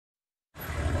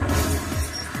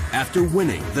after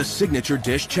winning the Signature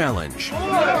Dish Challenge.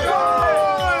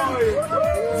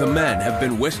 The men have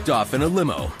been whisked off in a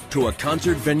limo to a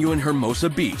concert venue in Hermosa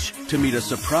Beach to meet a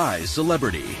surprise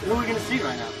celebrity. Who are we going to see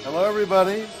right now? Hello,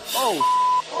 everybody. Oh,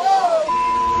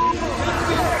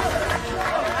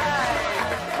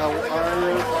 How are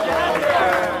you?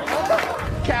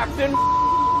 Captain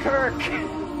Kirk.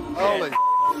 Holy.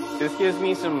 This gives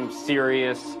me some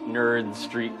serious nerd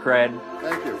street cred.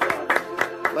 Thank you.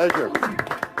 Pleasure.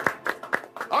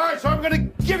 All right, so I'm going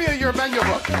to give you your menu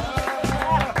book.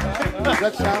 Does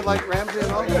that sound like Ramsay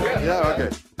and all? Yeah,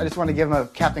 okay. I just want to give him a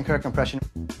Captain Kirk impression.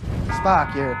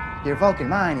 Spock, your Vulcan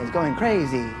mind is going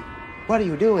crazy. What are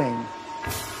you doing?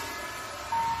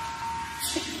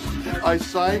 I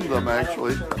signed them,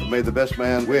 actually. May the best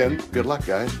man win. Good luck,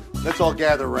 guys. Let's all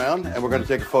gather around, and we're going to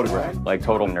take a photograph. Like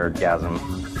total nerdgasm.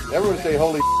 Everyone say,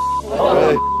 holy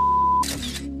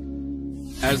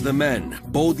As the men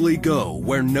boldly go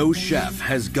where no chef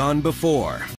has gone before.